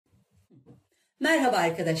Merhaba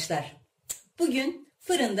arkadaşlar. Bugün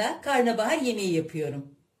fırında karnabahar yemeği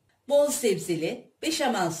yapıyorum. Bol sebzeli,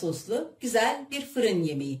 beşamel soslu güzel bir fırın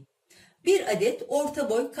yemeği. Bir adet orta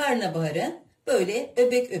boy karnabaharı böyle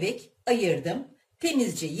öbek öbek ayırdım.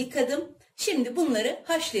 Temizce yıkadım. Şimdi bunları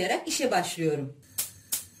haşlayarak işe başlıyorum.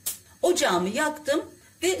 Ocağımı yaktım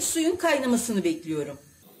ve suyun kaynamasını bekliyorum.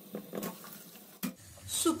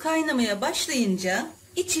 Su kaynamaya başlayınca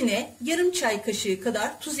içine yarım çay kaşığı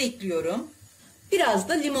kadar tuz ekliyorum. Biraz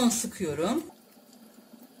da limon sıkıyorum.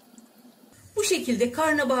 Bu şekilde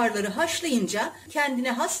karnabaharları haşlayınca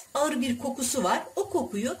kendine has ağır bir kokusu var. O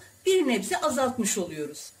kokuyu bir nebze azaltmış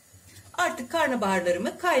oluyoruz. Artık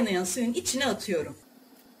karnabaharlarımı kaynayan suyun içine atıyorum.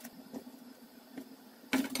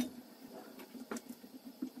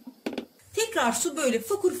 Tekrar su böyle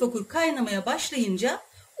fokur fokur kaynamaya başlayınca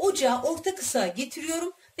ocağı orta kısığa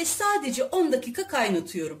getiriyorum ve sadece 10 dakika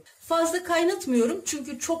kaynatıyorum. Fazla kaynatmıyorum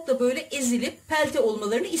çünkü çok da böyle ezilip pelte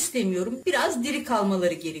olmalarını istemiyorum. Biraz diri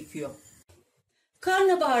kalmaları gerekiyor.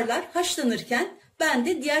 Karnabaharlar haşlanırken ben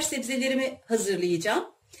de diğer sebzelerimi hazırlayacağım.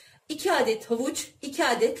 2 adet havuç, 2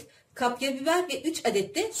 adet kapya biber ve 3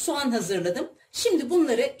 adet de soğan hazırladım. Şimdi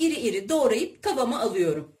bunları iri iri doğrayıp tavama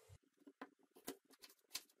alıyorum.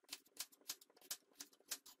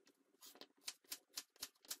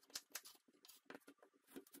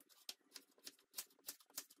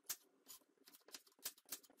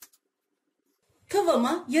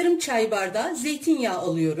 Tavama yarım çay bardağı zeytinyağı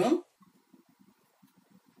alıyorum.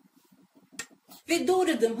 Ve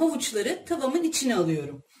doğradığım havuçları tavamın içine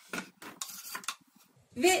alıyorum.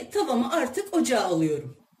 Ve tavamı artık ocağa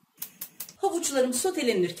alıyorum. Havuçlarım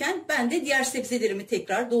sotelenirken ben de diğer sebzelerimi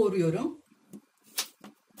tekrar doğruyorum.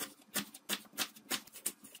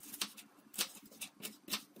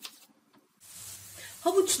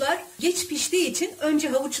 Havuçlar geç piştiği için önce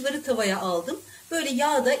havuçları tavaya aldım. Böyle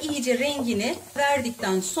yağda iyice rengini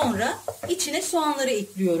verdikten sonra içine soğanları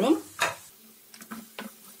ekliyorum.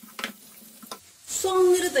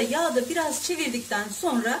 Soğanları da yağda biraz çevirdikten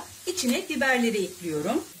sonra içine biberleri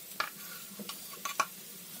ekliyorum.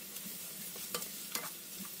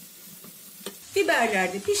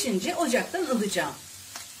 Biberler de pişince ocaktan alacağım.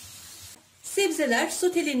 Sebzeler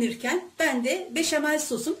sotelenirken ben de beşamel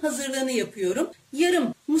sosun hazırlığını yapıyorum.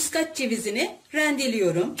 Yarım muskat cevizini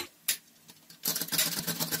rendeliyorum.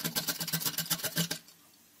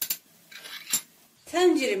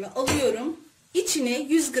 Tenceremi alıyorum. İçine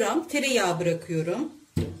 100 gram tereyağı bırakıyorum.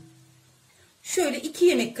 Şöyle 2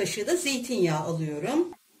 yemek kaşığı da zeytinyağı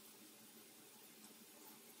alıyorum.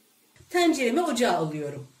 Tenceremi ocağa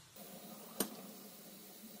alıyorum.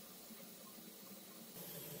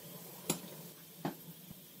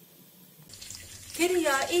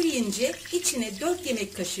 Tereyağı eriyince içine 4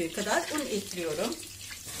 yemek kaşığı kadar un ekliyorum.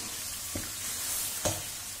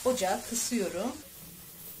 Ocağı kısıyorum.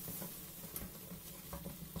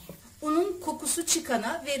 Unun kokusu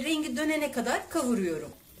çıkana ve rengi dönene kadar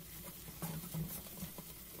kavuruyorum.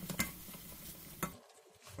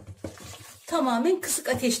 Tamamen kısık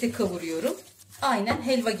ateşte kavuruyorum. Aynen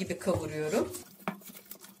helva gibi kavuruyorum.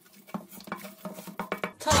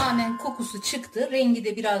 Tamamen kokusu çıktı. Rengi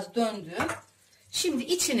de biraz döndü. Şimdi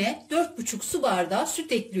içine 4,5 su bardağı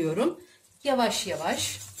süt ekliyorum. Yavaş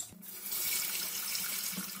yavaş.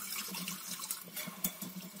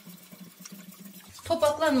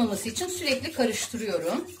 Topaklanmaması için sürekli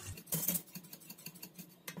karıştırıyorum.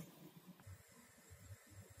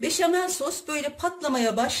 Beşamel sos böyle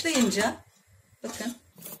patlamaya başlayınca bakın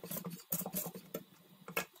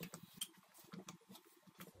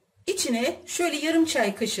içine şöyle yarım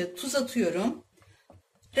çay kaşığı tuz atıyorum.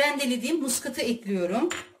 Rendelediğim muskatı ekliyorum.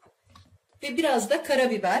 Ve biraz da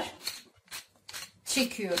karabiber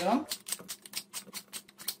çekiyorum.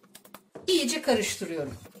 İyice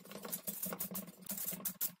karıştırıyorum.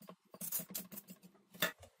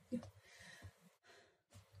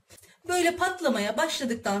 Böyle patlamaya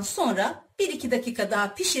başladıktan sonra 1-2 dakika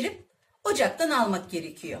daha pişirip ocaktan almak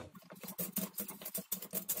gerekiyor.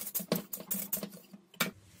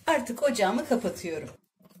 Artık ocağımı kapatıyorum.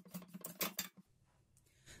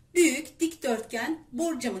 Büyük dikdörtgen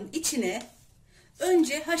borcamın içine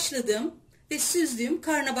önce haşladığım ve süzdüğüm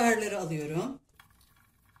karnabaharları alıyorum.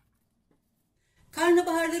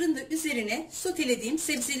 Karnabaharların da üzerine sotelediğim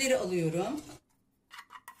sebzeleri alıyorum.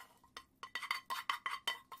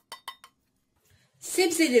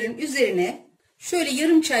 Sebzelerin üzerine şöyle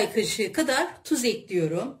yarım çay kaşığı kadar tuz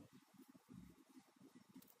ekliyorum.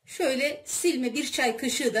 Şöyle silme 1 çay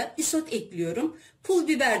kaşığı da isot ekliyorum. Pul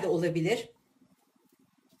biber de olabilir.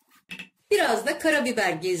 Biraz da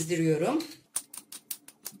karabiber gezdiriyorum.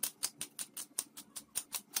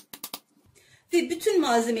 ve bütün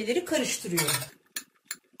malzemeleri karıştırıyorum.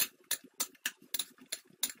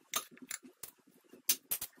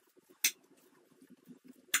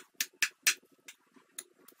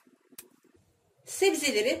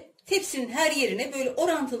 Sebzeleri tepsinin her yerine böyle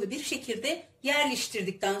orantılı bir şekilde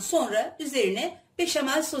yerleştirdikten sonra üzerine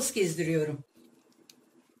beşamel sos gezdiriyorum.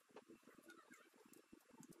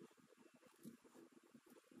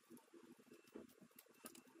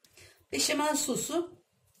 Beşamel sosu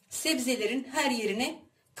sebzelerin her yerine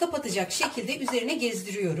kapatacak şekilde üzerine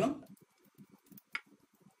gezdiriyorum.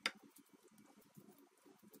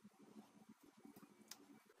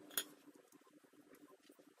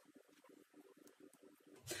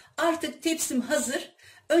 Artık tepsim hazır.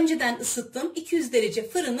 Önceden ısıttığım 200 derece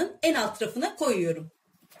fırının en alt rafına koyuyorum.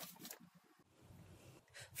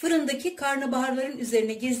 Fırındaki karnabaharların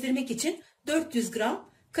üzerine gezdirmek için 400 gram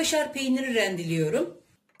kaşar peyniri rendeliyorum.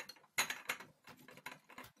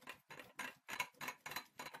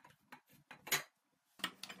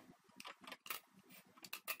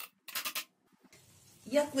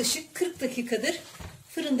 Yaklaşık 40 dakikadır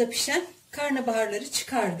fırında pişen karnabaharları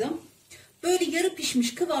çıkardım. Böyle yarı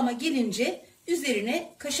pişmiş kıvama gelince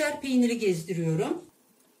üzerine kaşar peyniri gezdiriyorum.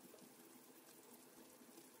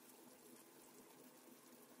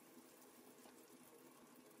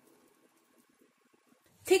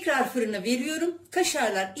 Tekrar fırına veriyorum.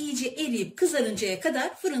 Kaşarlar iyice eriyip kızarıncaya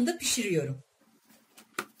kadar fırında pişiriyorum.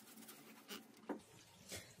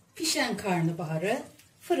 Pişen karnabaharı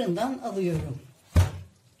fırından alıyorum.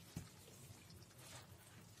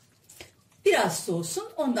 Biraz soğusun,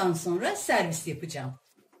 ondan sonra servis yapacağım.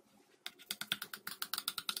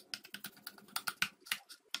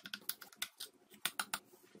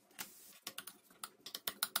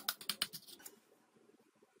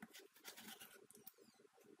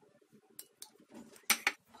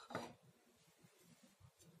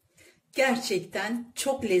 Gerçekten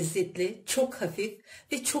çok lezzetli, çok hafif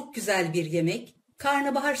ve çok güzel bir yemek.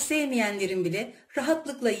 Karnabahar sevmeyenlerin bile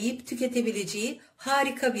rahatlıkla yiyip tüketebileceği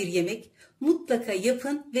harika bir yemek. Mutlaka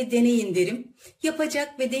yapın ve deneyin derim.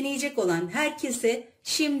 Yapacak ve deneyecek olan herkese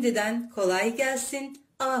şimdiden kolay gelsin,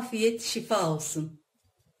 afiyet, şifa olsun.